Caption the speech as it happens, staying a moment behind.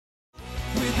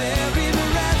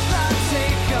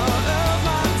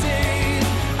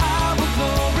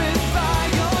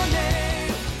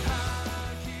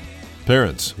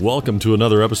Parents, welcome to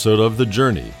another episode of The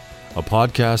Journey, a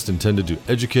podcast intended to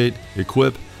educate,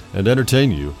 equip, and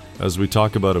entertain you as we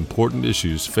talk about important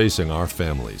issues facing our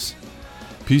families.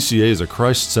 PCA is a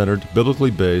Christ-centered,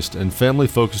 biblically based, and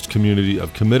family-focused community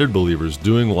of committed believers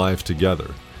doing life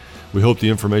together. We hope the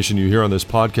information you hear on this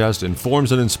podcast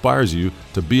informs and inspires you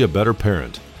to be a better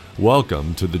parent.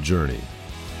 Welcome to The Journey.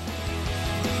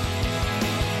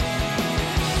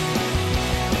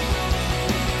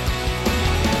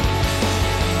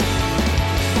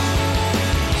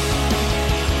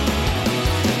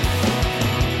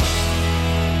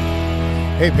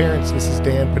 Hey parents, this is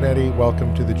Dan Panetti.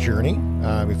 Welcome to The Journey.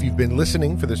 If you've been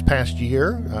listening for this past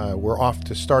year, we're off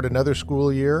to start another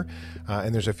school year,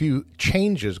 and there's a few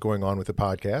changes going on with the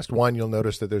podcast. One, you'll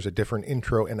notice that there's a different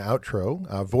intro and outro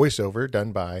voiceover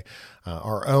done by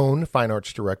our own fine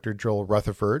arts director, Joel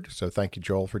Rutherford. So thank you,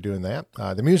 Joel, for doing that.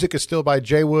 The music is still by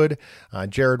Jay Wood,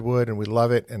 Jared Wood, and we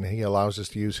love it, and he allows us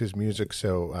to use his music.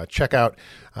 So check out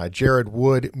Jared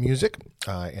Wood Music,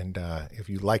 and if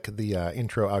you like the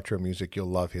intro, outro music,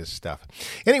 you'll love his stuff.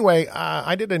 Anyway,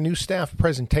 I did a new staff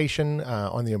presentation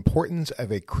on the importance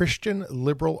of a Christian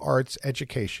liberal arts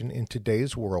education in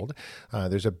today's world.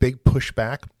 There's a big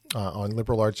pushback on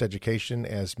liberal arts education,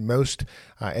 as most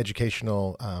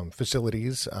educational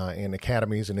facilities and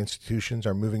academies and institutions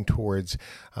are moving towards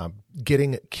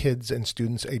getting kids and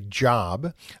students a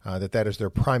job, that is their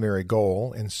primary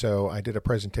goal. And so I did a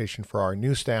presentation for our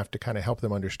new staff to kind of help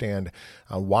them understand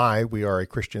why we are a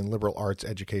Christian liberal arts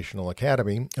educational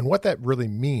academy and what that really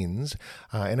means.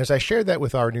 And as I shared that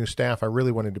with our new staff, I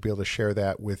really wanted to be able to share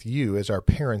that with you as our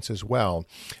parents as well,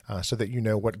 so that you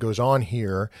know what goes on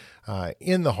here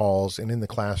in the halls and in the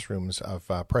classrooms of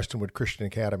Prestonwood Christian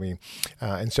Academy.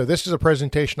 And so this is a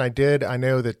presentation I did. I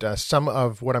know that some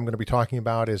of what I'm going to be talking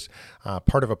about is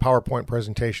part of a PowerPoint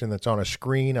presentation that's on a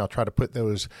screen. I'll try to put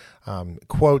those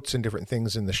quotes and different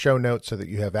things in the show notes so that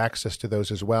you have access to those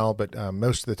as well. But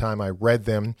most of the time I read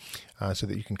them so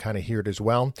that you can kind of hear it as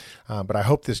well. But I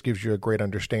hope this gives you a great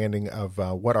understanding of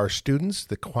what our students,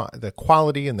 the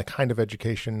quality and the kind of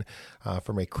education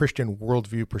from a Christian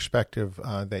worldview perspective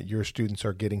that your students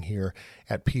are getting here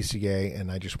at PCA. And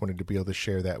I just wanted to be able to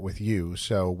share that with you.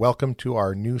 So welcome to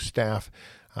our new staff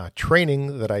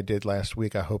training that I did last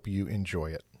week. I hope you enjoy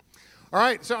it. All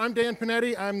right, so I'm Dan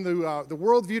Panetti. I'm the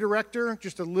Worldview Director.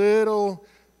 Just a little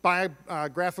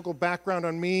biographical background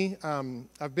on me.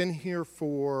 I've been here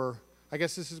for, I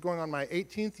guess this is going on my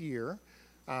 18th year.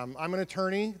 I'm an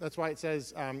attorney. That's why it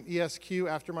says ESQ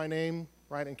after my name,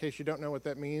 right? In case you don't know what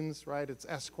that means, right? It's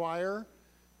Esquire.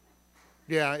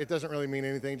 Yeah, it doesn't really mean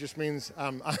anything. It just means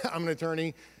I'm an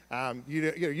attorney.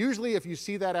 Usually if you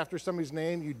see that after somebody's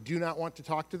name, you do not want to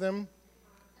talk to them,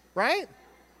 right?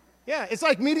 Yeah, it's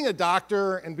like meeting a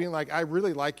doctor and being like, I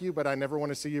really like you, but I never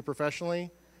want to see you professionally,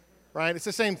 right? It's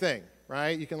the same thing,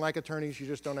 right? You can like attorneys, you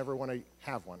just don't ever want to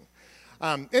have one.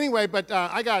 Anyway, but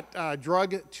I got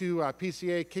drugged to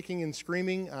PCA kicking and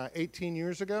screaming 18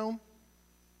 years ago,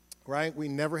 right? We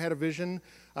never had a vision.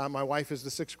 My wife is the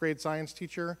 6th grade science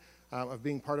teacher of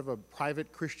being part of a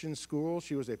private Christian school.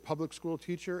 She was a public school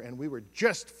teacher, and we were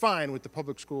just fine with the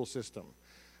public school system,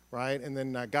 right? And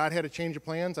then God had a change of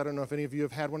plans. I don't know if any of you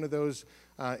have had one of those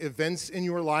events in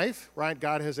your life, right?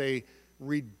 God has a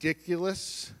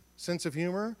ridiculous sense of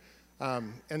humor.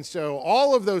 And so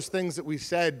all of those things that we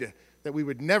said that we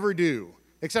would never do,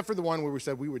 except for the one where we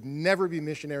said we would never be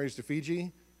missionaries to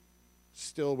Fiji,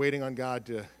 still waiting on God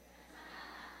to,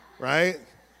 right?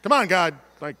 Come on, God.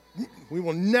 Like, we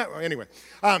will never, anyway.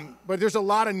 But there's a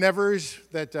lot of nevers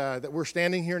that we're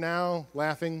standing here now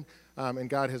laughing, and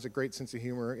God has a great sense of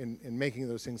humor in making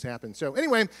those things happen. So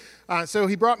anyway, so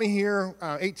he brought me here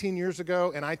 18 years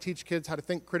ago, and I teach kids how to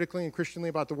think critically and Christianly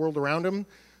about the world around them.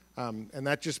 And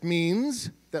that just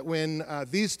means that when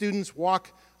these students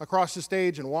walk across the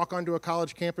stage and walk onto a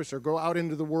college campus or go out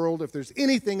into the world, if there's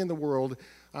anything in the world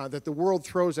that the world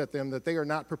throws at them that they are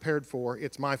not prepared for,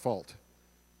 it's my fault.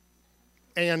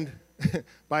 And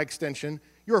by extension,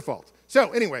 your fault.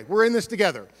 So anyway, we're in this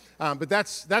together. But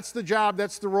that's the job,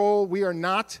 that's the role. We are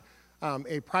not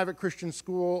a private Christian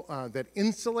school that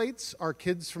insulates our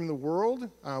kids from the world.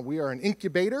 We are an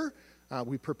incubator.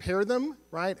 We prepare them,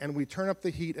 right? And we turn up the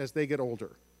heat as they get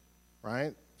older,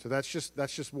 right? So that's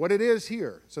just what it is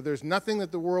here. So there's nothing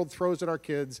that the world throws at our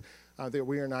kids that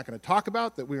we are not going to talk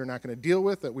about, that we are not going to deal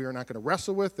with, that we are not going to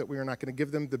wrestle with, that we are not going to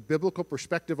give them the biblical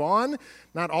perspective on.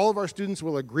 Not all of our students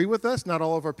will agree with us. Not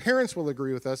all of our parents will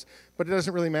agree with us. But it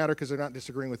doesn't really matter because they're not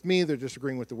disagreeing with me. They're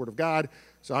disagreeing with the Word of God.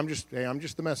 So I'm just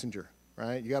the messenger,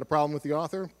 right? You got a problem with the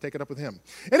author? Take it up with him.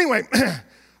 Anyway,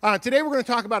 Today we're going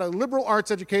to talk about a liberal arts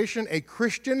education, a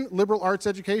Christian liberal arts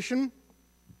education.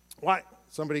 Why?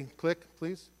 Somebody click,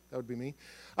 please. That would be me.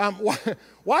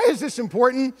 Why is this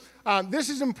important? This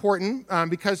is important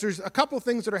because there's a couple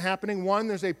things that are happening. One,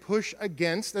 there's a push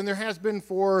against, and there has been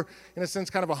for, in a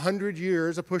sense, kind of 100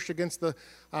 years, a push against the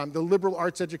liberal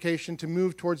arts education to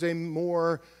move towards a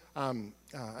more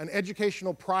an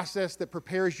educational process that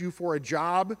prepares you for a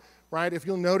job, right? If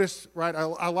you'll notice, right,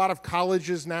 a lot of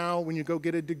colleges now, when you go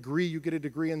get a degree, you get a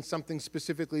degree in something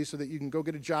specifically so that you can go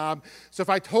get a job. So if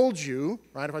I told you,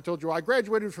 right, well, I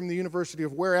graduated from the University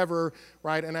of wherever,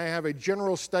 right, and I have a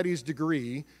general studies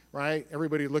degree, right,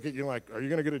 everybody would look at you like, are you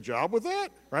going to get a job with that,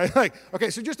 right? Like, okay,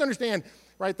 so just understand,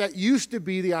 right, that used to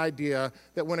be the idea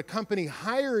that when a company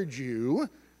hired you,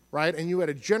 right, and you had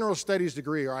a general studies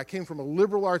degree, or I came from a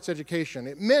liberal arts education,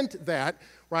 it meant that,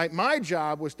 right, my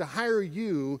job was to hire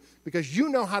you because you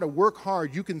know how to work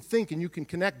hard, you can think, and you can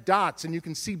connect dots, and you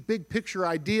can see big picture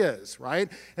ideas, right,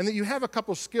 and that you have a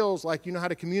couple skills like you know how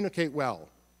to communicate well,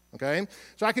 okay?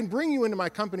 So I can bring you into my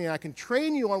company, and I can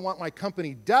train you on what my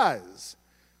company does,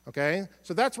 okay?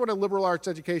 So that's what a liberal arts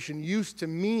education used to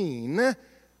mean.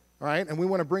 Right? And we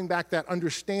want to bring back that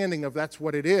understanding of that's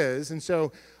what it is. And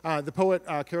so the poet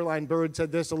Caroline Bird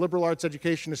said this: a liberal arts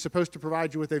education is supposed to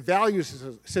provide you with a value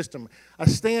system, a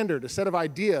standard, a set of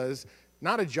ideas,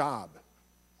 not a job.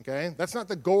 Okay? That's not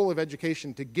the goal of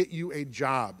education, to get you a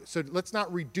job. So let's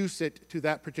not reduce it to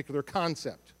that particular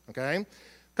concept. Okay? A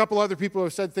couple other people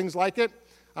have said things like it.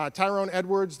 Tyrone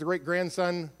Edwards, the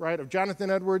great-grandson, right, of Jonathan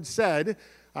Edwards, said,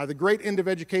 the great end of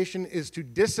education is to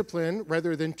discipline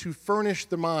rather than to furnish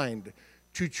the mind,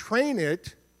 to train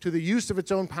it to the use of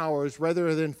its own powers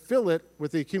rather than fill it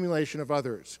with the accumulation of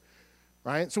others,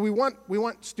 right? So we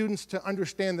want students to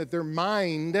understand that their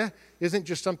mind isn't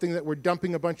just something that we're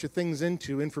dumping a bunch of things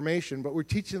into, information, but we're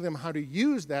teaching them how to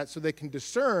use that so they can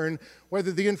discern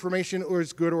whether the information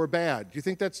is good or bad. Do you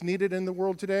think that's needed in the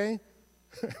world today?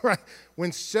 Right?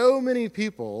 When so many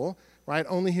people, right,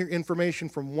 only hear information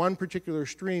from one particular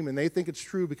stream and they think it's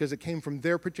true because it came from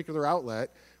their particular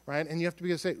outlet, right? And you have to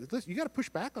be able to say, listen, you got to push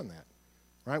back on that,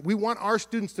 right? We want our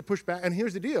students to push back, and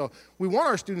here's the deal: we want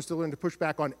our students to learn to push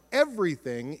back on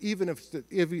everything, even if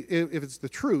it's the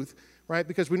truth, right?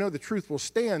 Because we know the truth will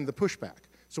stand the pushback.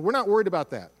 So we're not worried about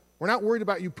that. We're not worried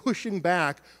about you pushing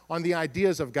back on the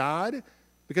ideas of God,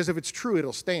 because if it's true,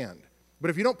 it'll stand. But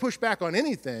if you don't push back on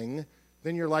anything,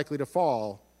 then you're likely to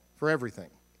fall for everything,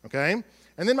 okay?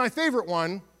 And then my favorite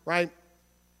one, right,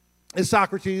 is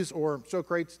Socrates, or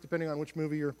Socrates, depending on which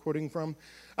movie you're quoting from.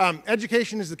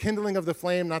 Education is the kindling of the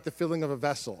flame, not the filling of a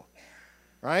vessel,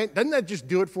 right? Doesn't that just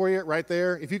do it for you right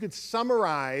there? If you could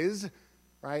summarize,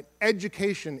 right,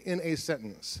 education in a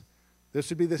sentence, this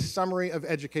would be the summary of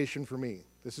education for me.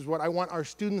 This is what I want our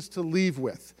students to leave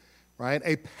with, right?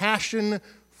 A passion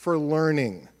for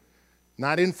learning.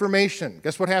 Not information.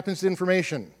 Guess what happens to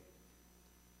information?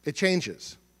 It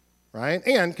changes, right?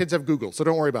 And kids have Google, so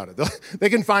don't worry about it. They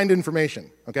can find information,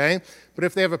 okay? But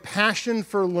if they have a passion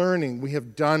for learning, we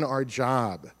have done our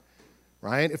job,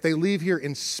 right? If they leave here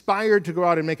inspired to go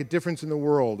out and make a difference in the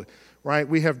world, right,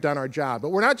 we have done our job. But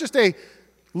we're not just a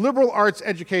liberal arts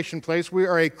education place. We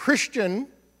are a Christian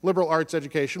liberal arts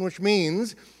education, which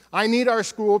means I need our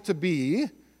school to be,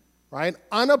 right,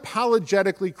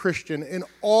 unapologetically Christian in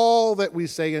all that we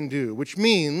say and do, which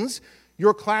means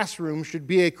your classroom should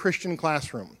be a Christian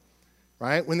classroom,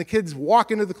 right? When the kids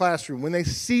walk into the classroom, when they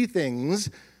see things,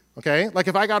 okay, like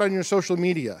if I got on your social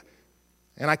media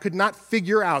and I could not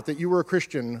figure out that you were a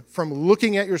Christian from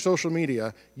looking at your social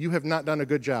media, you have not done a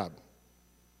good job,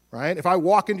 right? If I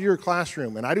walk into your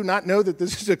classroom and I do not know that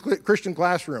this is a Christian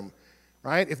classroom,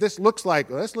 right? If this looks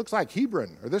like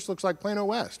Hebron, or this looks like Plano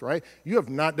West, right? You have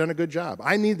not done a good job.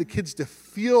 I need the kids to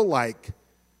feel like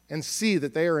and see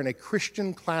that they are in a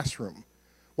Christian classroom.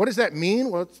 What does that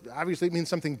mean? Well, obviously it means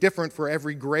something different for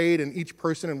every grade and each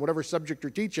person and whatever subject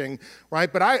you're teaching,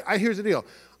 right? But here's the deal.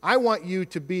 I want you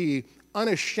to be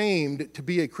unashamed to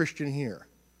be a Christian here.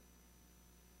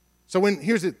 So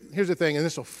here's the thing, and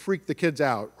this will freak the kids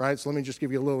out, right? So let me just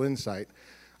give you a little insight.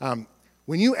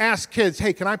 When you ask kids,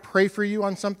 hey, can I pray for you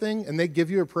on something, and they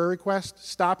give you a prayer request,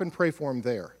 stop and pray for them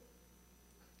there.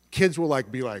 Kids will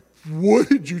be like, what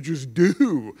did you just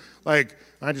do? Like,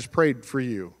 I just prayed for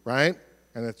you, right?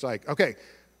 And it's like, okay,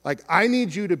 I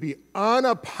need you to be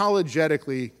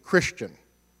unapologetically Christian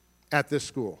at this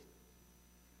school,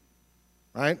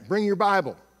 right? Bring your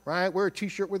Bible, right? Wear a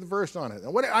T-shirt with a verse on it.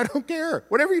 I don't care.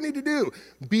 Whatever you need to do,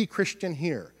 be Christian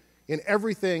here in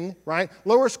everything, right?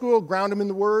 Lower school, ground them in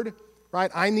the Word,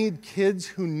 right? I need kids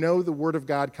who know the Word of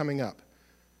God coming up,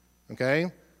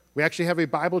 okay? We actually have a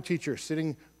Bible teacher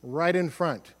sitting right in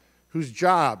front, whose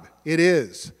job it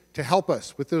is to help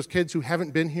us with those kids who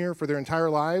haven't been here for their entire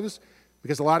lives,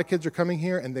 because a lot of kids are coming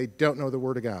here and they don't know the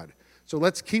Word of God. So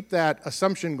let's keep that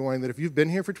assumption going that if you've been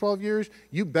here for 12 years,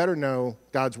 you better know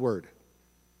God's Word,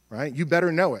 right? You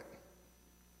better know it.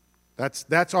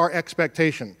 That's our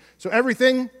expectation. So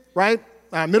everything, right?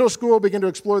 Middle school, begin to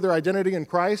explore their identity in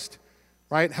Christ,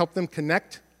 right? Help them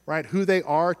connect, right? Who they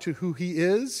are to who He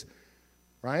is,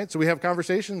 right? So we have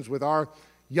conversations with our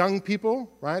young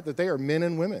people, right? That they are men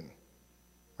and women,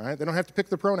 right? They don't have to pick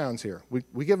the pronouns here.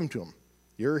 We give them to them.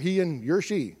 You're he and you're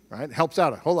she, right? Helps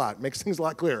out a whole lot, makes things a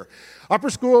lot clearer.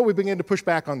 Upper school, we begin to push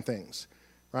back on things,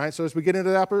 right? So as we get into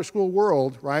the upper school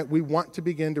world, right, we want to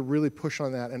begin to really push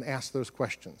on that and ask those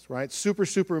questions, right? Super,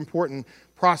 super important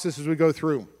process as we go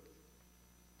through.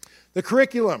 The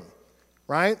curriculum,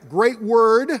 right? Great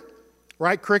word,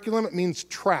 right? Curriculum, it means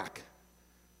track,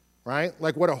 right?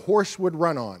 Like what a horse would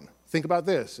run on. Think about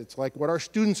this. It's like what our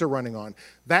students are running on.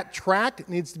 That track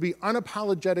needs to be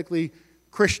unapologetically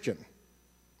Christian,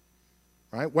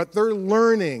 right? What they're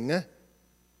learning,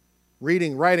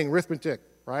 reading, writing, arithmetic,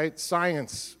 right?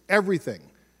 Science,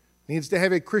 everything needs to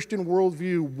have a Christian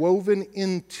worldview woven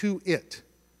into it.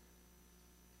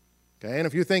 Okay, and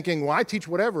if you're thinking, well, I teach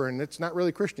whatever and it's not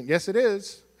really Christian. Yes, it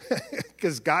is,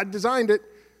 because God designed it,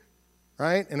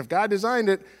 right? And if God designed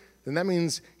it, then that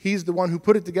means He's the one who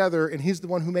put it together and He's the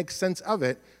one who makes sense of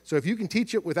it. So if you can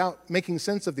teach it without making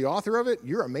sense of the author of it,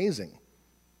 you're amazing,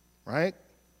 right?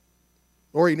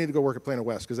 Or you need to go work at Plano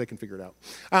West because they can figure it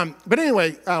out. But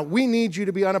anyway, we need you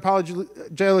to be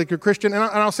unapologetically Christian. And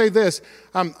I'll say this.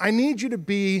 I need you to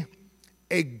be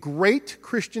a great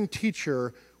Christian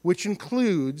teacher, which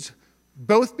includes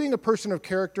both being a person of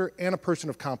character and a person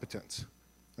of competence.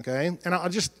 Okay? And I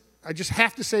just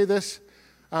have to say this.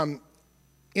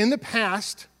 In the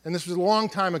past, and this was a long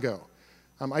time ago,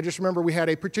 I just remember we had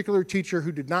a particular teacher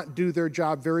who did not do their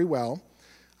job very well.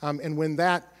 And when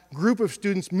that group of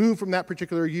students moved from that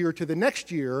particular year to the next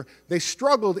year, they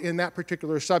struggled in that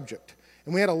particular subject.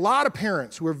 And we had a lot of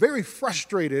parents who were very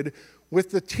frustrated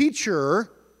with the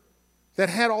teacher that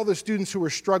had all the students who were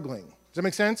struggling. Does that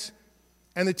make sense?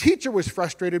 And the teacher was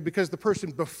frustrated because the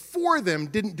person before them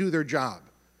didn't do their job.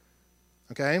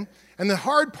 Okay? And the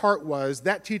hard part was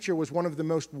that teacher was one of the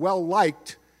most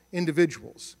well-liked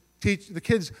individuals. The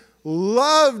kids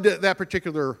loved that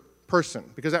particular person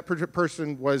because that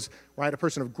person was, right, a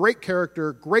person of great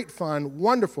character, great fun,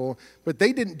 wonderful, but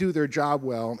they didn't do their job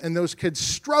well, and those kids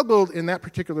struggled in that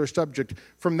particular subject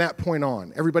from that point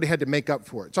on. Everybody had to make up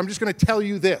for it. So I'm just going to tell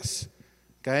you this,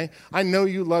 okay? I know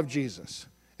you love Jesus,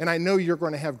 and I know you're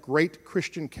going to have great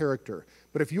Christian character,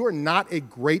 but if you are not a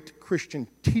great Christian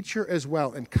teacher as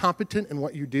well and competent in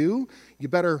what you do, you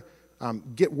better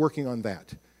get working on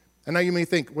that. And now you may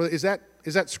think, well, is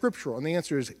that scriptural? And the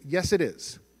answer is, yes, it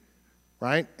is.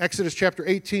 Right? Exodus chapter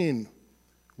 18,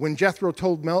 when Jethro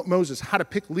told Moses how to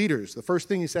pick leaders, the first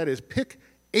thing he said is, pick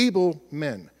able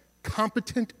men,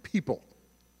 competent people.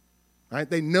 Right?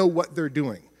 They know what they're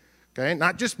doing. Okay?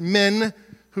 Not just men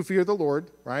who fear the Lord,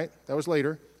 right? That was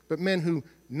later, but men who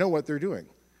know what they're doing.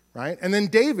 Right? And then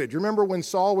David, you remember when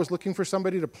Saul was looking for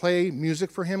somebody to play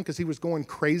music for him because he was going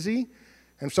crazy?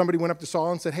 And somebody went up to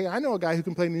Saul and said, hey, I know a guy who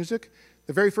can play music.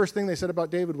 The very first thing they said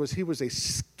about David was he was a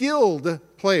skilled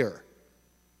player.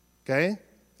 Okay?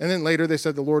 And then later they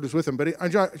said the Lord was with him. But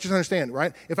just understand,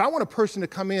 right? If I want a person to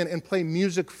come in and play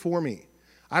music for me,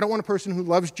 I don't want a person who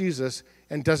loves Jesus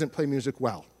and doesn't play music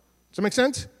well. Does that make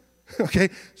sense? Okay?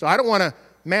 So I don't want a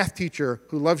math teacher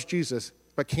who loves Jesus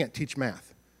but can't teach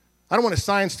math. I don't want a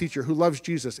science teacher who loves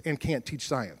Jesus and can't teach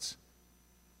science.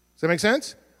 Does that make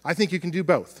sense? I think you can do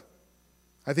both.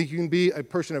 I think you can be a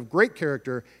person of great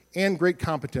character and great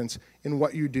competence in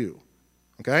what you do.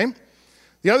 Okay?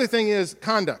 The other thing is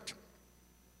conduct.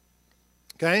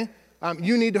 Okay?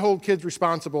 You need to hold kids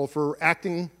responsible for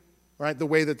acting, right, the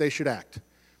way that they should act.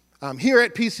 Here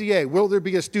at PCA, will there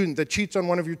be a student that cheats on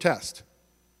one of your tests?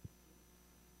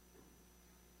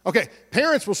 Okay,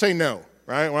 parents will say no,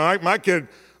 right? Well, my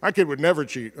kid would never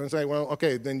cheat. And I say, well,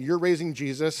 okay, then you're raising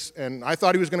Jesus, and I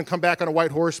thought he was going to come back on a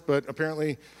white horse, but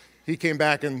apparently he came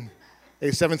back in a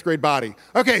 7th grade body.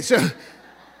 Okay, so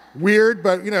weird,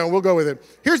 but, we'll go with it.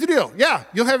 Here's the deal. Yeah,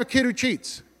 you'll have a kid who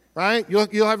cheats, right?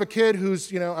 You'll have a kid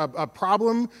who's, a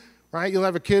problem, right? You'll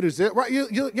have a kid who's, right?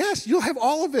 Yes, you'll have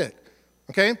all of it,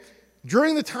 okay?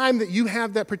 During the time that you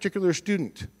have that particular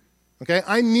student, okay,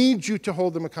 I need you to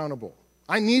hold them accountable.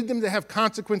 I need them to have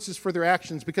consequences for their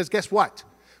actions because guess what?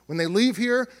 When they leave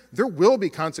here, there will be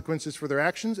consequences for their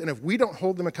actions, and if we don't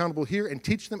hold them accountable here and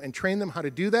teach them and train them how to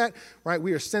do that, right,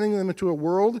 we are sending them into a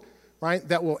world, right,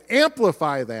 that will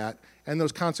amplify that, and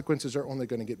those consequences are only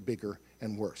going to get bigger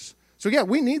and worse. So yeah,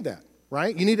 we need that,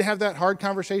 right? You need to have that hard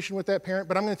conversation with that parent,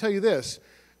 but I'm going to tell you this,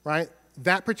 right?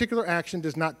 That particular action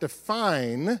does not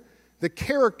define the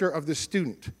character of the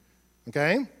student,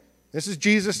 okay? This is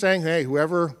Jesus saying, hey,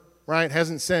 whoever, right,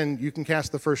 hasn't sinned, you can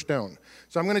cast the first stone.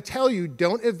 So I'm going to tell you,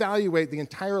 don't evaluate the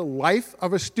entire life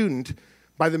of a student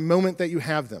by the moment that you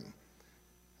have them,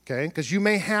 okay? Because you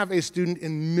may have a student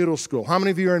in middle school. How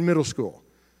many of you are in middle school,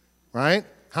 right?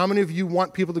 How many of you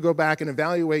want people to go back and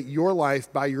evaluate your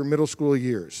life by your middle school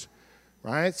years,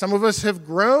 right? Some of us have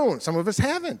grown. Some of us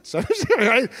haven't. Some of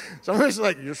us are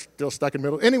like, you're still stuck in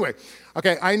middle. Anyway,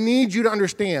 okay, I need you to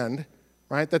understand,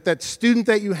 right, that student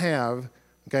that you have,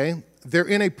 okay, they're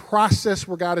in a process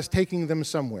where God is taking them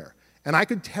somewhere. And I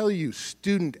could tell you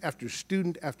student after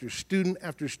student after student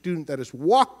after student that has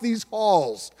walked these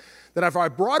halls, that if I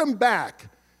brought them back,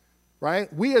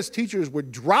 right, we as teachers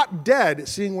would drop dead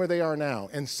seeing where they are now.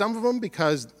 And some of them,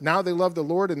 because now they love the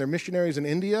Lord and they're missionaries in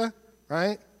India,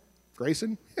 right?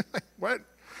 Grayson? What?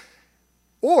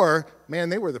 Or, man,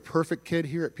 they were the perfect kid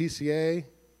here at PCA,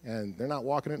 and they're not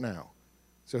walking it now.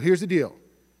 So here's the deal,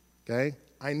 okay?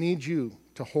 I need you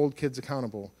to hold kids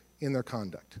accountable in their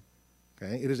conduct,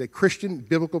 okay? It is a Christian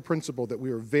biblical principle that we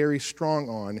are very strong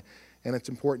on, and it's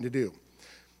important to do.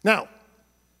 Now,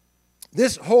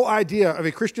 this whole idea of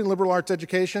a Christian liberal arts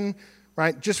education,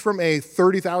 right, just from a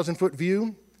 30,000-foot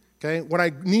view, okay, what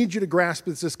I need you to grasp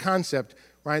is this concept,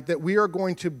 right, that we are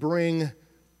going to bring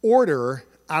order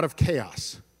out of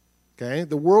chaos, okay?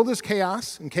 The world is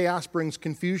chaos, and chaos brings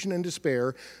confusion and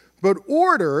despair, but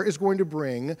order is going to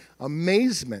bring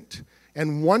amazement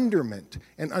and wonderment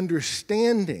and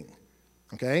understanding,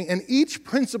 okay? And each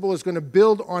principle is going to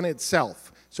build on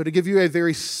itself. So to give you a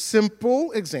very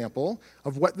simple example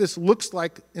of what this looks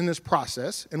like in this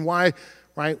process and why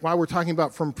we're talking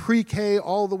about from pre-K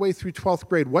all the way through 12th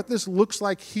grade, what this looks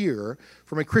like here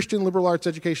from a Christian liberal arts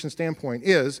education standpoint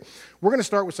is we're going to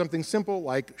start with something simple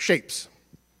like shapes,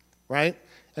 right?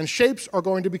 And shapes are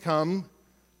going to become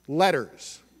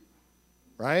letters,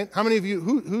 right? How many of you,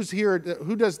 who's here,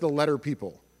 who does the letter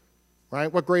people,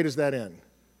 right? What grade is that in?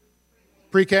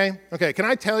 Pre-K? Okay, can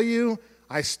I tell you,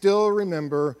 I still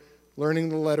remember learning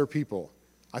the letter people.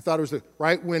 I thought it was,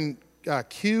 right, when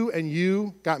Q and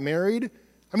U got married.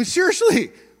 I mean,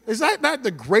 seriously, is that not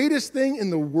the greatest thing in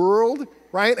the world,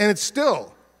 right? And it's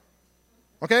still,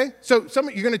 okay? So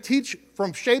you're going to teach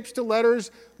from shapes to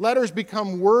letters. Letters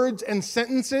become words and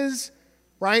sentences,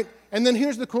 right? And then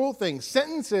here's the cool thing.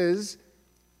 Sentences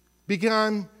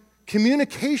become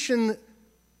communication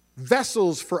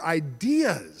vessels for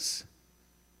ideas,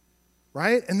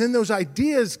 right? And then those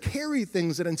ideas carry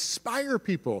things that inspire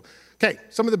people. Okay,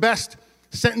 some of the best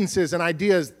sentences and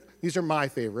ideas, these are my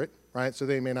favorite, right? So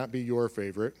they may not be your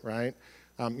favorite, right?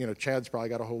 Chad's probably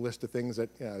got a whole list of things that,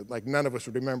 like none of us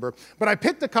would remember. But I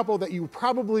picked a couple that you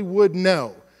probably would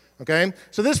know, okay?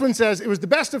 So this one says, it was the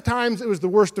best of times, it was the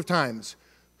worst of times.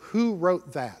 Who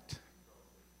wrote that?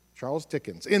 Charles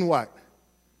Dickens. In what?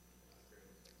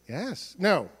 Yes.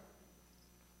 No.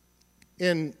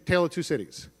 In Tale of Two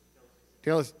Cities.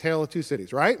 Tale of Two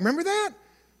Cities, right? Remember that?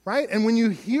 Right? And when you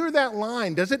hear that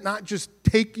line, does it not just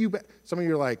take you back? Some of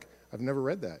you are like, I've never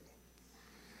read that.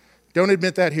 Don't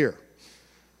admit that here.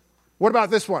 What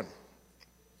about this one?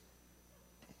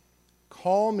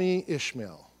 Call me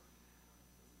Ishmael.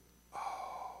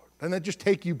 Oh, doesn't that just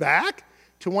take you back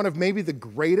to one of maybe the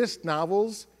greatest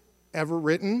novels ever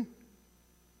written?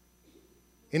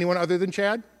 Anyone other than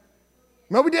Chad?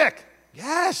 Moby Dick.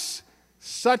 Yes.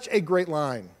 Such a great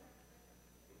line.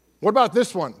 What about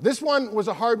this one? This one was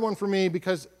a hard one for me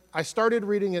because I started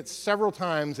reading it several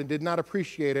times and did not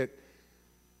appreciate it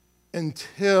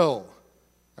until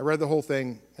I read the whole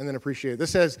thing and then appreciated it. This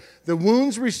says, the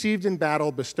wounds received in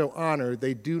battle bestow honor,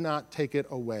 they do not take it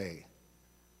away.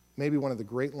 Maybe one of the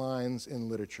great lines in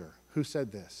literature. Who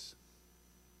said this?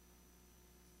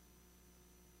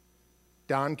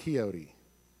 Don Quixote,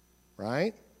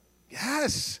 right?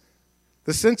 Yes.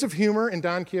 The sense of humor in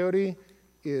Don Quixote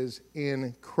is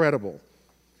incredible.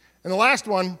 And the last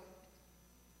one,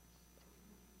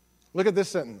 look at this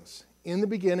sentence. In the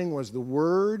beginning was the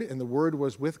Word, and the Word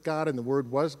was with God, and the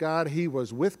Word was God. He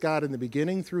was with God in the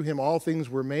beginning. Through him all things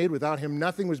were made. Without him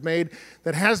nothing was made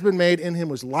that has been made. In him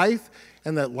was life,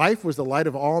 and that life was the light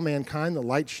of all mankind. The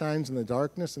light shines in the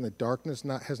darkness, and the darkness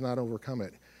has not overcome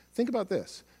it. Think about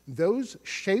this. Those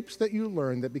shapes that you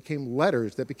learned that became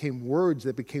letters, that became words,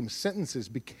 that became sentences,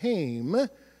 became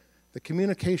the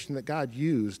communication that God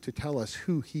used to tell us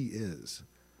who he is.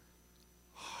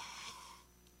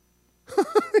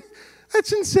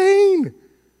 That's insane.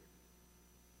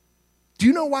 Do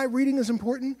you know why reading is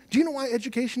important? Do you know why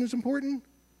education is important?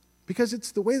 Because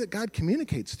it's the way that God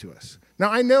communicates to us. Now,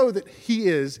 I know that he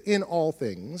is in all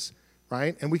things,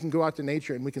 right? And we can go out to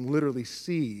nature and we can literally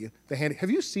see the hand. Have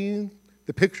you seen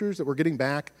the pictures that we're getting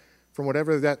back from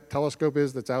whatever that telescope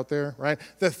is that's out there, right?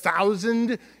 The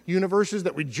 1,000 universes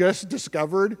that we just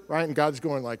discovered, right? And God's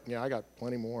going like, yeah, I got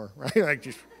plenty more, right? Like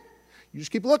you just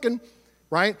keep looking,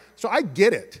 right? So I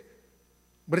get it.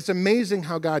 But it's amazing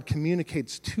how God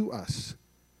communicates to us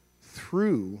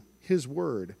through his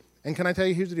word. And can I tell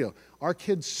you, here's the deal. Our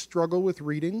kids struggle with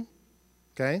reading,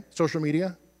 okay? Social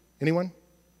media, anyone?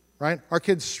 Right? Our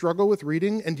kids struggle with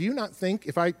reading. And do you not think,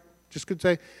 if I just could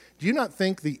say, do you not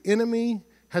think the enemy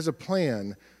has a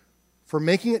plan for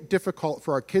making it difficult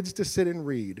for our kids to sit and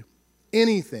read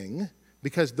anything,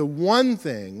 because the one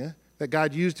thing that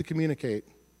God used to communicate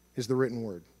is the written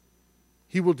word?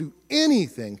 He will do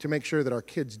anything to make sure that our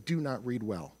kids do not read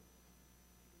well.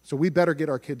 So we better get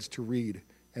our kids to read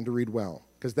and to read well,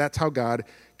 because that's how God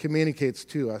communicates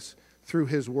to us through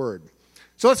his word.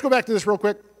 So let's go back to this real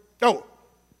quick. Oh,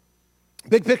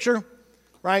 big picture,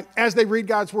 right? As they read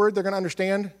God's word, they're going to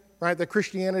understand, right, that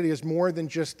Christianity is more than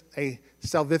just a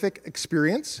salvific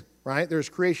experience, right? There's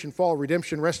creation, fall,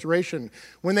 redemption, restoration.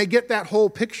 When they get that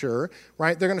whole picture,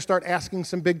 right, they're going to start asking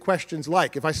some big questions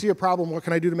like, if I see a problem, what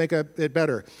can I do to make it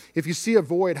better? If you see a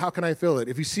void, how can I fill it?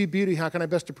 If you see beauty, how can I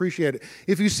best appreciate it?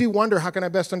 If you see wonder, how can I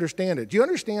best understand it? Do you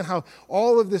understand how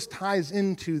all of this ties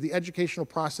into the educational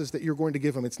process that you're going to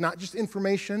give them? It's not just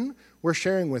information we're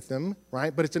sharing with them,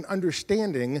 right, but it's an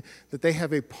understanding that they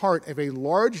have a part of a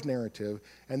large narrative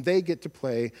and they get to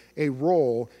play a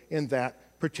role in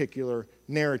that particular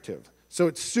narrative. So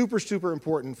it's super, super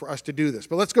important for us to do this.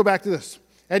 But let's go back to this.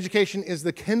 Education is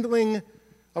the kindling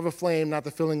of a flame, not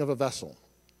the filling of a vessel.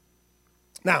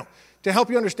 Now, to help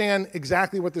you understand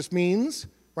exactly what this means,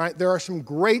 right, there are some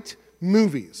great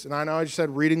movies. And I know I just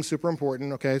said reading's super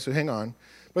important, okay, so hang on.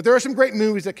 But there are some great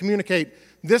movies that communicate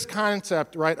this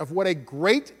concept, right, of what a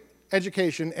great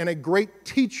education and a great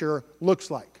teacher looks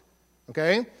like,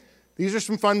 okay? These are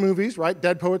some fun movies, right?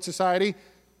 Dead Poets Society.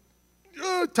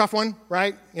 Tough one,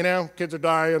 right? You know, kids are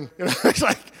dying. You know, it's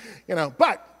like, you know,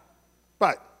 but,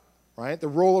 right? The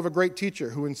role of a great teacher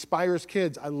who inspires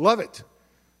kids. I love it,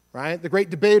 right? The great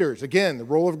debaters. Again, the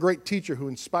role of a great teacher who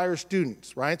inspires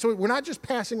students, right? So we're not just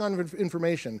passing on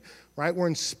information, right? We're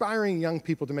inspiring young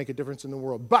people to make a difference in the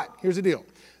world. But here's the deal.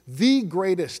 The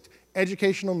greatest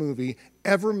educational movie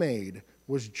ever made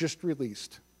was just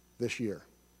released this year.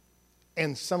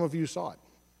 And some of you saw it.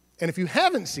 And if you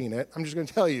haven't seen it, I'm just going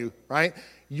to tell you, right?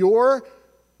 Your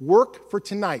work for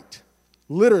tonight,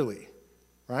 literally,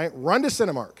 right? Run to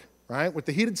Cinemark, right? With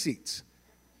the heated seats,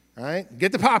 right?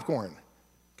 Get the popcorn,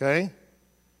 okay?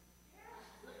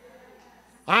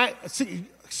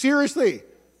 Seriously,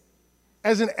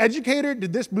 as an educator,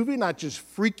 did this movie not just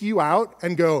freak you out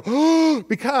and go, oh,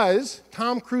 because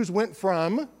Tom Cruise went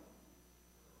from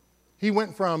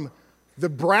the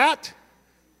brat,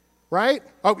 right?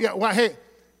 Oh, yeah, well, hey.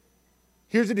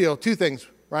 Here's the deal, two things,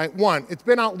 right? One, it's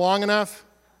been out long enough.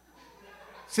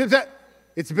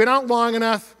 It's been out long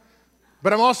enough,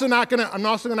 but I'm also not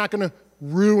gonna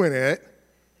ruin it,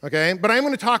 okay? But I'm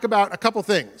gonna talk about a couple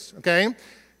things, okay?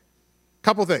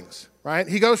 Couple things, right?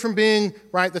 He goes from being,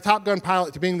 right, the Top Gun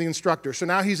pilot to being the instructor. So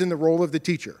now he's in the role of the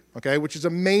teacher, okay? Which is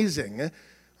amazing,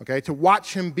 okay? To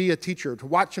watch him be a teacher, to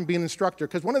watch him be an instructor.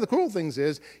 Because one of the cool things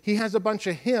is he has a bunch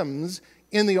of hymns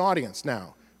in the audience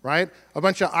now. Right? A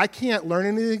bunch of, I can't learn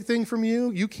anything from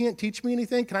you. You can't teach me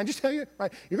anything. Can I just tell you?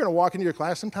 Right? You're going to walk into your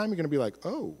class sometime. You're going to be like,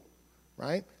 oh,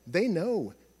 right? They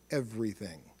know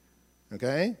everything.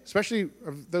 Okay? Especially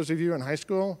those of you in high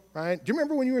school, right? Do you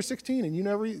remember when you were 16 and you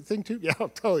know everything too? Yeah, I'll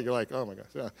tell you. You're like, oh my gosh.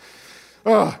 Yeah.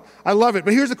 Oh, I love it.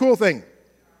 But here's the cool thing,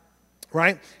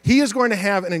 right? He is going to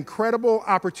have an incredible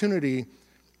opportunity,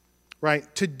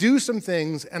 right, to do some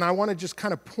things, and I want to just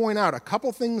kind of point out a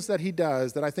couple things that he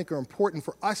does that I think are important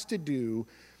for us to do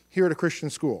here at a Christian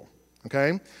school,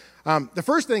 okay? The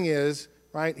first thing is,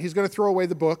 right, he's going to throw away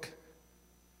the book,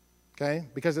 okay,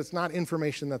 because it's not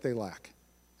information that they lack.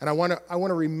 And I want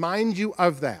to remind you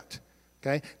of that,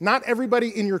 okay? Not everybody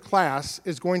in your class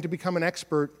is going to become an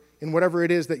expert in whatever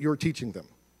it is that you're teaching them,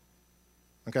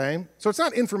 okay? So it's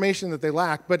not information that they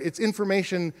lack, but it's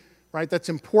information, right, that's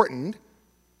important,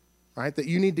 right, that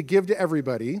you need to give to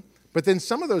everybody, but then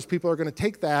some of those people are going to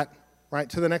take that, right,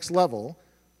 to the next level,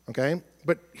 okay?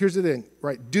 But here's the thing,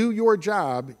 right, do your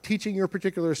job teaching your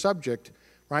particular subject,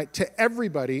 right, to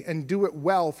everybody and do it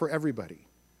well for everybody,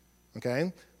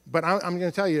 okay? But I'm going to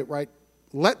tell you, right,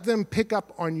 let them pick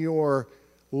up on your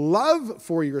love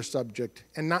for your subject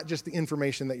and not just the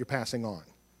information that you're passing on,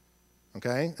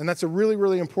 okay? And that's a really,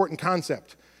 really important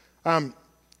concept. In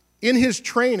his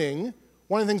training,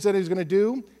 one of the things that he's going to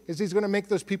do is he's going to make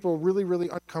those people really, really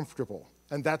uncomfortable,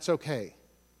 and that's okay.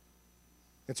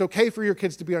 It's okay for your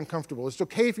kids to be uncomfortable. It's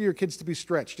okay for your kids to be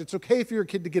stretched. It's okay for your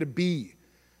kid to get a B,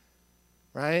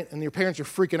 right? And your parents are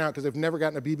freaking out because they've never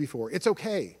gotten a B before. It's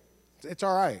okay. It's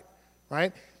all right,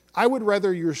 right? I would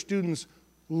rather your students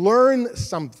learn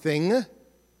something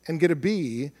and get a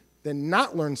B than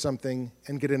not learn something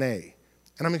and get an A.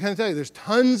 And I'm going to tell you, there's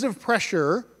tons of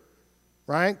pressure,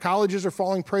 right? Colleges are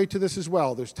falling prey to this as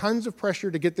well. There's tons of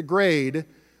pressure to get the grade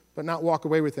but not walk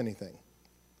away with anything,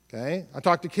 okay? I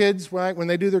talk to kids when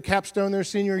they do their capstone their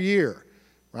senior year,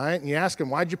 right? And you ask them,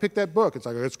 why'd you pick that book? It's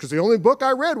like, it's because the only book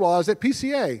I read while I was at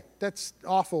PCA. That's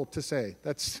awful to say.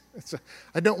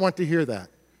 I don't want to hear that,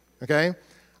 okay?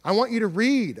 I want you to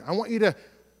read. I want you to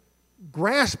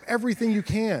grasp everything you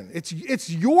can. It's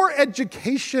your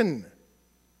education.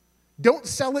 Don't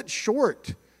sell it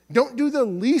short. Don't do the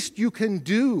least you can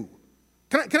do.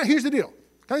 Here's the deal.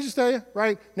 Can I just tell you,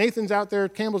 right? Nathan's out there,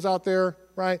 Campbell's out there,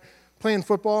 right, playing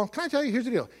football. Can I tell you, here's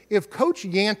the deal. If Coach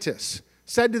Yantis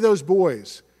said to those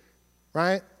boys,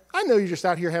 right, I know you're just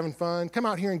out here having fun. Come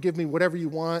out here and give me whatever you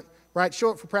want, right?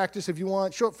 Show up for practice if you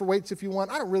want. Show up for weights if you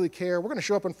want. I don't really care. We're going to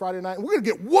show up on Friday night, and we're going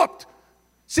to get whooped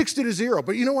 60-0.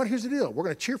 But you know what? Here's the deal. We're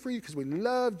going to cheer for you because we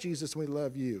love Jesus and we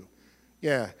love you.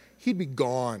 Yeah, he'd be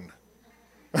gone,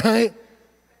 right?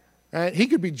 Right? He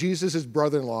could be Jesus'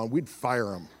 brother-in-law, and we'd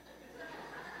fire him.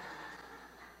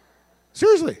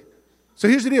 Seriously. So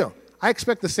here's the deal. I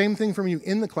expect the same thing from you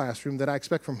in the classroom that I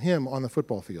expect from him on the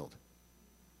football field.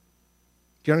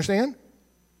 Do you understand?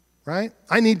 Right?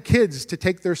 I need kids to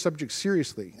take their subject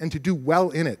seriously and to do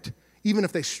well in it, even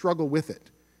if they struggle with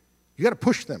it. You got to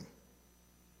push them.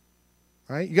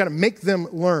 Right? You got to make them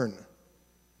learn,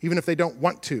 even if they don't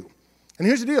want to. And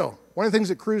here's the deal. One of the things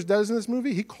that Cruz does in this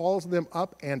movie, he calls them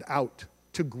up and out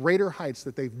to greater heights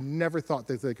that they've never thought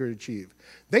that they could achieve.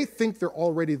 They think they're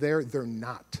already there. They're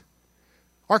not.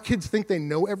 Our kids think they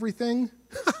know everything.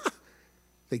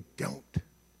 They don't.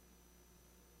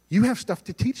 You have stuff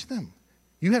to teach them.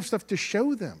 You have stuff to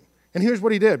show them. And here's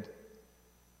what he did,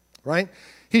 right?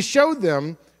 He showed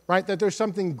them, right, that there's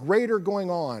something greater going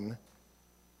on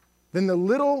than the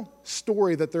little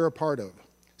story that they're a part of.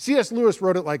 C.S. Lewis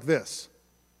wrote it like this.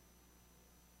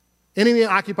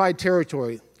 Enemy-occupied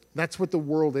territory, that's what the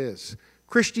world is.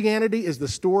 Christianity is the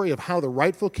story of how the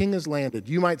rightful king has landed,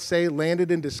 you might say landed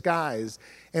in disguise,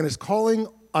 and is calling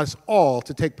us all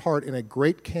to take part in a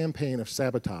great campaign of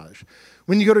sabotage.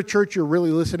 When you go to church, you're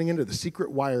really listening into the secret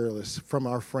wireless from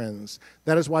our friends.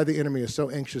 That is why the enemy is so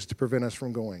anxious to prevent us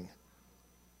from going.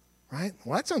 Right?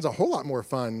 Well, that sounds a whole lot more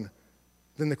fun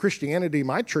than the Christianity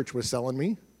my church was selling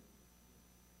me.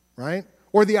 Right?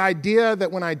 Or the idea that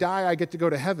when I die, I get to go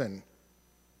to heaven.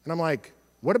 And I'm like,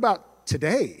 what about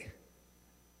today?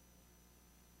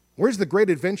 Where's the great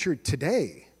adventure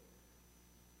today?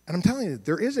 And I'm telling you,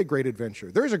 there is a great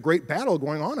adventure. There's a great battle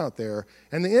going on out there,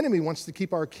 and the enemy wants to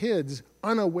keep our kids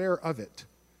unaware of it,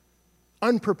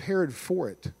 unprepared for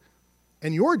it.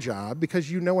 And your job, because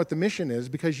you know what the mission is,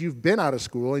 because you've been out of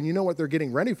school and you know what they're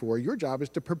getting ready for, your job is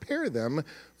to prepare them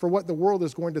for what the world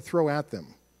is going to throw at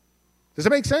them. Does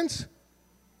that make sense?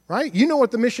 Right? You know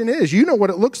what the mission is. You know what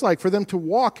it looks like for them to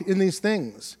walk in these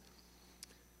things,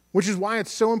 which is why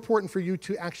it's so important for you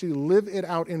to actually live it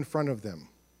out in front of them,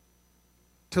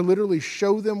 to literally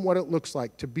show them what it looks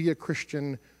like to be a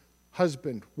Christian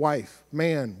husband, wife,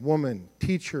 man, woman,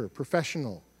 teacher,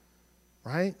 professional,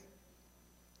 right?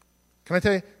 Can I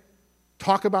tell you,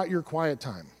 talk about your quiet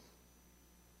time.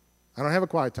 I don't have a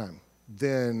quiet time.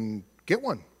 Then get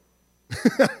one.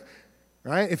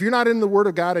 Right? If you're not in the Word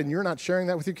of God and you're not sharing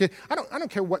that with your kid, I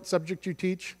don't care what subject you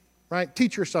teach, right?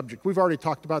 Teach your subject. We've already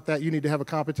talked about that. You need to have a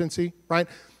competency, right?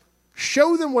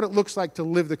 Show them what it looks like to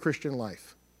live the Christian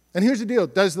life. And here's the deal.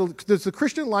 Does the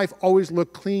Christian life always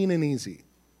look clean and easy?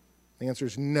 The answer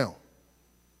is no.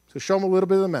 So show them a little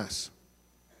bit of the mess.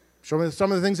 Show them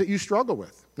some of the things that you struggle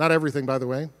with. Not everything, by the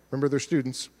way. Remember, they're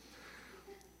students,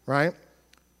 right?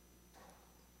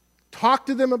 Talk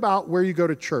to them about where you go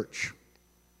to church.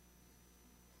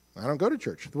 I don't go to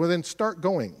church. Well, then start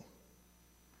going.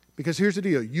 Because here's the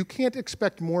deal. You can't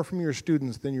expect more from your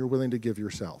students than you're willing to give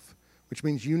yourself, which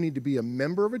means you need to be a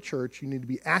member of a church, you need to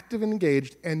be active and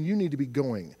engaged, and you need to be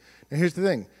going. Now, here's the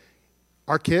thing.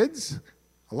 Our kids,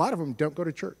 a lot of them don't go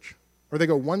to church, or they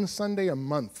go one Sunday a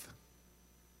month.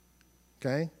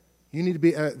 Okay? You need to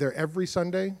be there every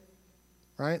Sunday,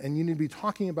 right? And you need to be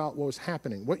talking about what was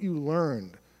happening, what you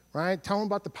learned, right? Tell them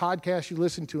about the podcast you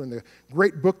listened to and the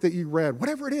great book that you read.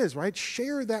 Whatever it is, right?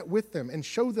 Share that with them and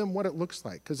show them what it looks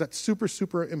like, because that's super,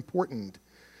 super important.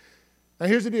 Now,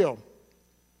 here's the deal.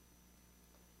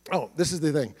 Oh, this is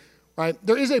the thing, right?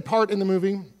 There is a part in the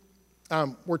movie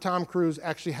where Tom Cruise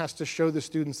actually has to show the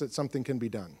students that something can be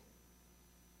done,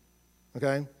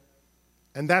 okay?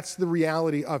 And that's the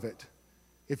reality of it.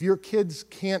 If your kids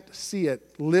can't see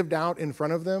it lived out in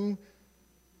front of them,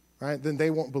 right, then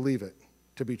they won't believe it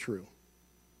to be true.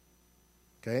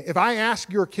 Okay? If I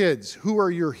ask your kids, who are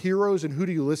your heroes and who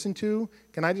do you listen to,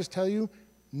 can I just tell you,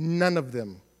 none of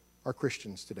them are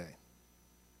Christians today.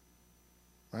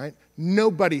 Right?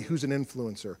 Nobody who's an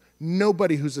influencer,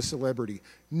 nobody who's a celebrity,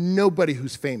 nobody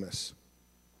who's famous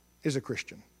is a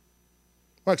Christian.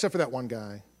 Well, except for that one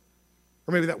guy,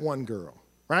 or maybe that one girl,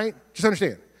 right? Just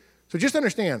understand. So just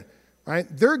understand, right?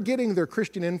 They're getting their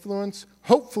Christian influence,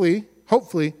 hopefully,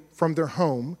 from their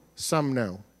home, some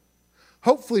know.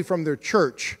 Hopefully from their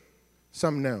church,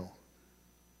 some know.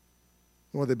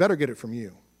 Well, they better get it from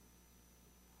you,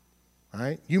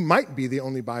 right? You might be the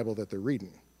only Bible that they're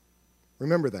reading.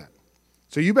 Remember that.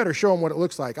 So you better show them what it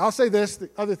looks like. I'll say this, the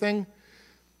other thing.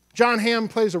 John Hamm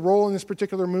plays a role in this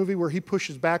particular movie where he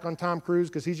pushes back on Tom Cruise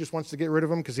because he just wants to get rid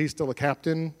of him because he's still a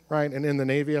captain, right, and in the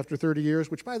Navy after 30 years,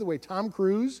 which, by the way, Tom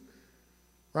Cruise,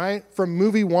 right, from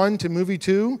movie 1 to movie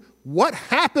 2, what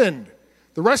happened?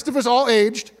 The rest of us all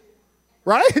aged,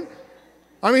 right?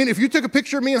 I mean, if you took a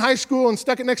picture of me in high school and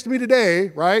stuck it next to me today,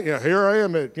 right, yeah, here I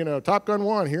am at, Top Gun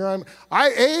 1, I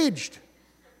aged,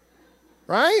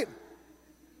 right?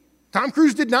 Tom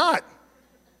Cruise did not.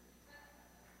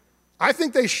 I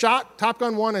think they shot Top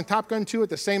Gun 1 and Top Gun 2 at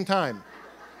the same time.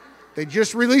 They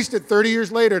just released it 30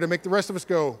 years later to make the rest of us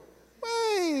go,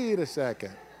 wait a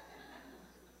second.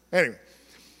 Anyway,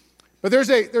 but there's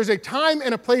a time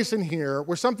and a place in here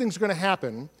where something's going to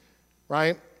happen,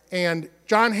 right? And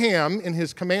John Hamm, in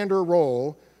his commander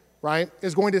role, right,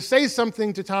 is going to say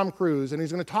something to Tom Cruise, and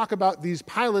he's going to talk about these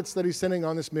pilots that he's sending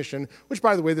on this mission, which,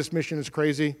 by the way, this mission is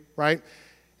crazy, right?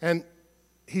 And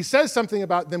he says something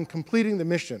about them completing the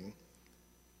mission.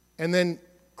 And then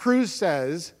Cruise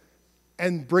says,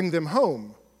 and bring them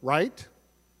home, right?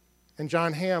 And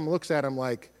John Hamm looks at him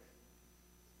like,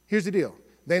 here's the deal.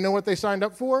 They know what they signed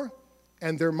up for,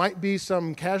 and there might be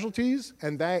some casualties,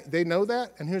 and they know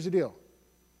that, and here's the deal,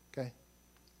 okay?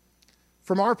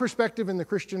 From our perspective in the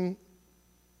Christian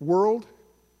world,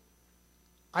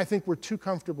 I think we're too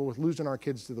comfortable with losing our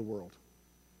kids to the world.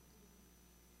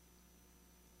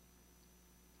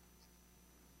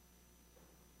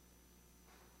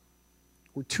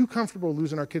 We're too comfortable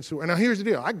losing our kids to, and now here's the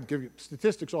deal. I can give you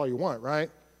statistics all you want,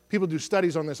 right? People do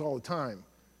studies on this all the time.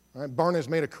 Right? Barna's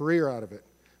made a career out of it.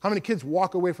 How many kids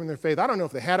walk away from their faith? I don't know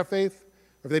if they had a faith,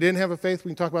 or if they didn't have a faith. We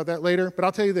can talk about that later. But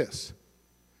I'll tell you this.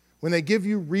 When they give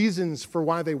you reasons for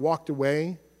why they walked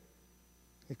away,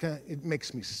 it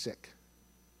makes me sick.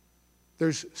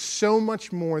 There's so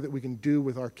much more that we can do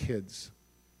with our kids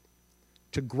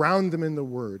to ground them in the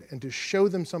Word and to show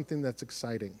them something that's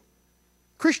exciting.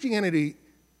 Christianity,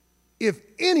 if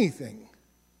anything,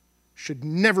 should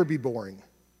never be boring.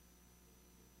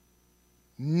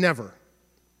 Never.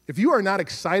 If you are not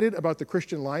excited about the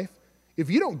Christian life, if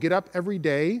you don't get up every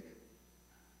day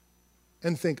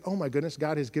and think, oh my goodness,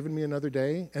 God has given me another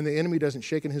day, and the enemy doesn't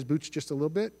shake in his boots just a little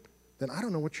bit, then I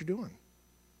don't know what you're doing.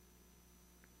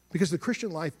 Because the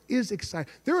Christian life is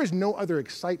exciting. There is no other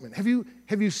excitement. Have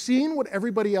you seen what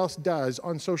everybody else does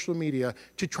on social media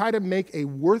to try to make a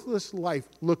worthless life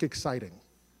look exciting?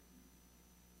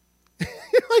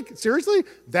 Like, seriously?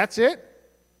 That's it?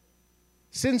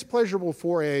 Sin's pleasurable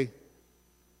for a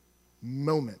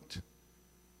moment.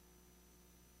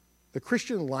 The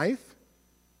Christian life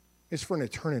is for an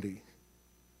eternity.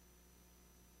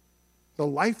 The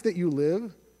life that you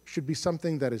live should be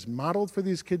something that is modeled for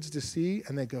these kids to see,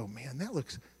 and they go, man,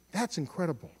 that's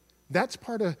incredible. That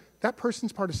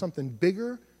person's part of something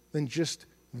bigger than just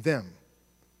them.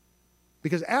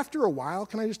 Because after a while,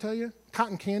 can I just tell you,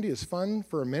 cotton candy is fun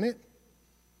for a minute,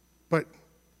 but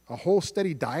a whole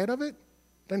steady diet of it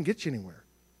doesn't get you anywhere.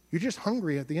 You're just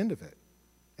hungry at the end of it,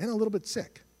 and a little bit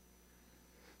sick.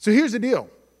 So here's the deal.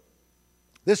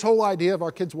 This whole idea of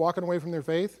our kids walking away from their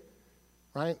faith,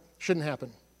 right, shouldn't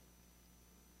happen.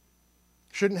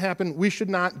 Shouldn't happen. We should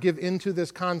not give into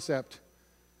this concept.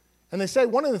 And they say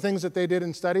one of the things that they did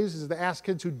in studies is they asked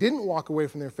kids who didn't walk away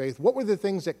from their faith, what were the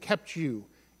things that kept you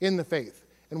in the faith?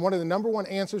 And one of the number one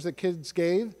answers that kids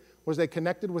gave was they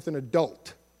connected with an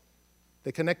adult.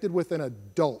 They connected with an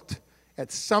adult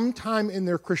at some time in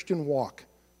their Christian walk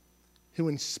who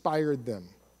inspired them.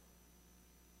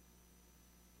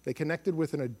 They connected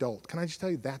with an adult. Can I just tell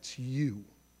you, that's you.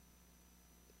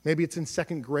 Maybe it's in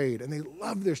second grade, and they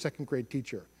love their second grade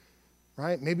teacher,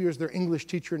 right? Maybe it was their English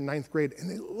teacher in ninth grade, and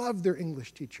they love their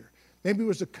English teacher. Maybe it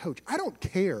was a coach. I don't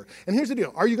care. And here's the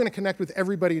deal. Are you going to connect with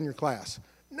everybody in your class?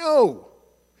 No,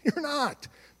 you're not.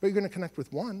 But you're going to connect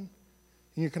with one,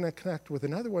 and you're going to connect with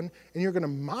another one, and you're going to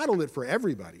model it for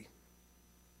everybody.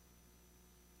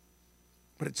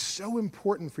 But it's so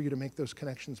important for you to make those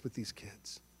connections with these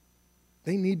kids.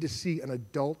 They need to see an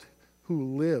adult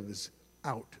who lives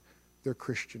out their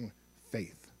Christian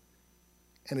faith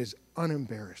and is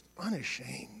unembarrassed,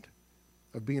 unashamed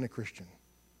of being a Christian.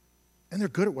 And they're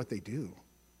good at what they do.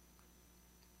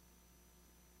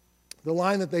 The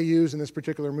line that they use in this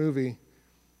particular movie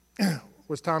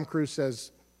was Tom Cruise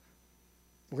says,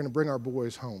 we're going to bring our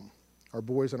boys home, our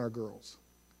boys and our girls.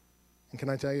 And can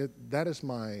I tell you, that is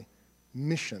my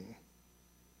mission.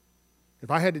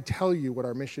 If I had to tell you what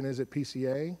our mission is at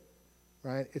PCA,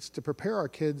 right, it's to prepare our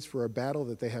kids for a battle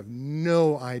that they have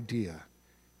no idea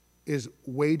is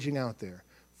waging out there,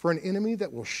 for an enemy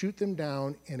that will shoot them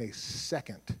down in a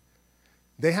second.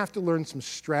 They have to learn some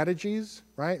strategies,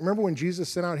 right? Remember when Jesus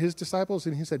sent out his disciples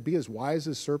and he said, be as wise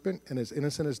as serpent and as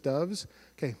innocent as doves?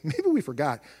 Okay, maybe we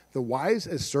forgot. The wise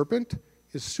as serpent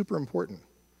is super important.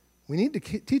 We need to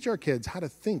teach our kids how to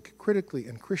think critically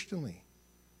and Christianly.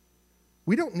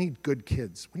 We don't need good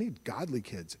kids. We need godly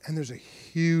kids. And there's a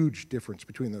huge difference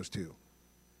between those two.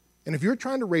 And if you're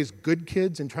trying to raise good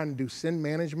kids and trying to do sin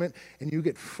management and you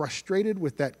get frustrated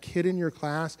with that kid in your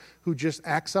class who just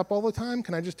acts up all the time,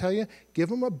 can I just tell you, give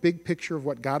them a big picture of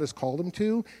what God has called them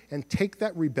to and take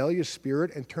that rebellious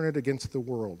spirit and turn it against the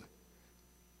world.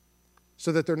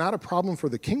 So that they're not a problem for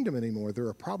the kingdom anymore, they're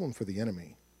a problem for the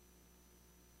enemy.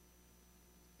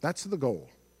 That's the goal.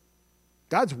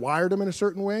 God's wired them in a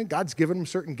certain way. God's given them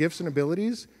certain gifts and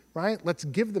abilities, right? Let's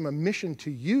give them a mission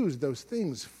to use those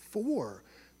things for.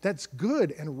 That's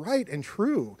good and right and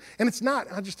true. And it's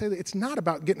not, I'll just tell you, it's not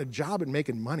about getting a job and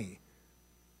making money.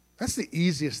 That's the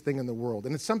easiest thing in the world.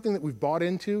 And it's something that we've bought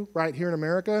into right here in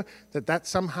America, that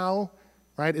somehow,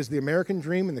 right, is the American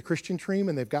dream and the Christian dream,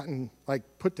 and they've gotten like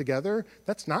put together.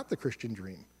 That's not the Christian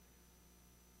dream.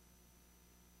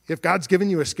 If God's given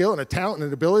you a skill and a talent and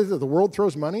an ability that the world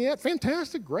throws money at,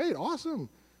 fantastic, great, awesome.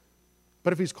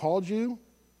 But if he's called you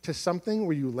to something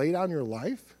where you lay down your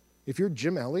life, if you're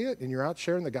Jim Elliot and you're out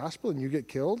sharing the gospel and you get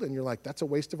killed and you're like, that's a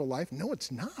waste of a life. No,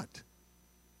 it's not.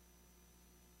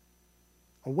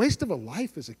 A waste of a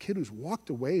life is a kid who's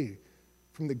walked away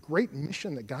from the great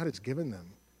mission that God has given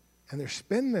them. And they're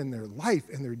spending their life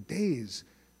and their days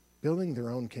building their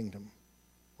own kingdom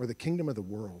or the kingdom of the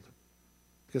world,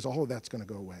 because all of that's going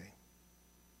to go away.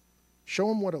 Show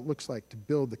them what it looks like to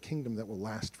build the kingdom that will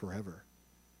last forever.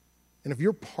 And if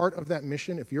you're part of that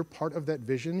mission, if you're part of that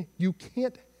vision, you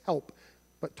can't help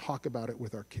but talk about it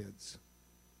with our kids.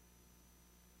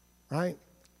 Right?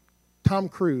 Tom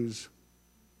Cruise,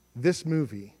 this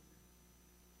movie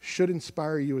should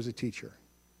inspire you as a teacher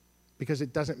because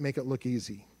it doesn't make it look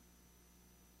easy.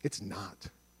 It's not.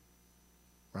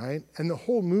 Right? And the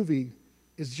whole movie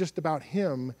is just about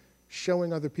him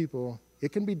showing other people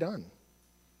it can be done.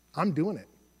 I'm doing it.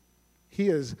 He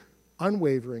is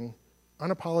unwavering,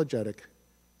 unapologetic,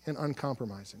 and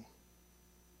uncompromising.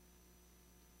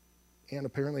 And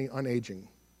apparently unaging.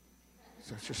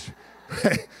 So it's just,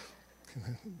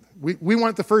 we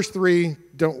want the first three,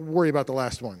 don't worry about the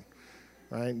last one,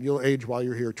 right? You'll age while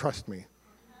you're here, trust me,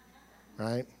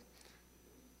 right?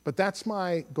 But that's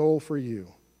my goal for you,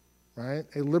 right?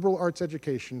 A liberal arts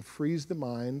education frees the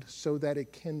mind so that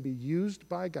it can be used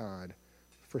by God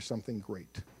for something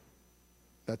great.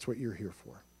 That's what you're here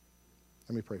for.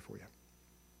 Let me pray for you.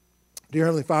 Dear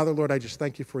Heavenly Father, Lord, I just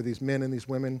thank you for these men and these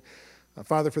women.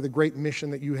 Father, for the great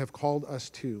mission that you have called us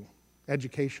to,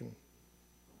 education,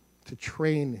 to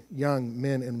train young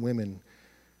men and women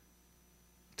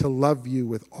to love you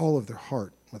with all of their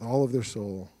heart, with all of their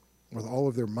soul, with all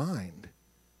of their mind,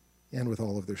 and with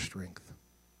all of their strength.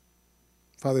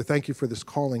 Father, thank you for this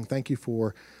calling. Thank you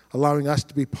for allowing us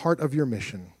to be part of your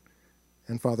mission.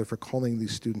 And Father, for calling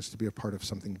these students to be a part of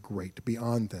something great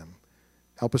beyond them.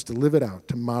 Help us to live it out,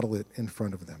 to model it in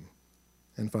front of them.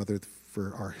 And Father,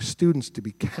 for our students to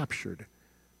be captured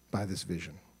by this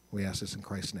vision. We ask this in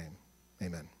Christ's name.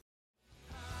 Amen.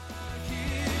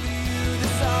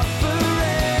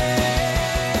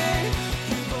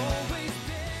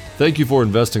 Thank you for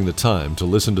investing the time to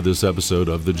listen to this episode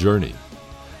of The Journey.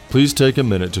 Please take a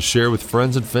minute to share with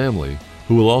friends and family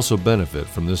who will also benefit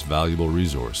from this valuable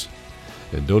resource.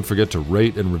 And don't forget to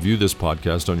rate and review this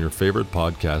podcast on your favorite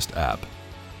podcast app.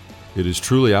 It is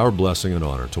truly our blessing and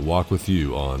honor to walk with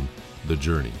you on The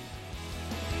Journey.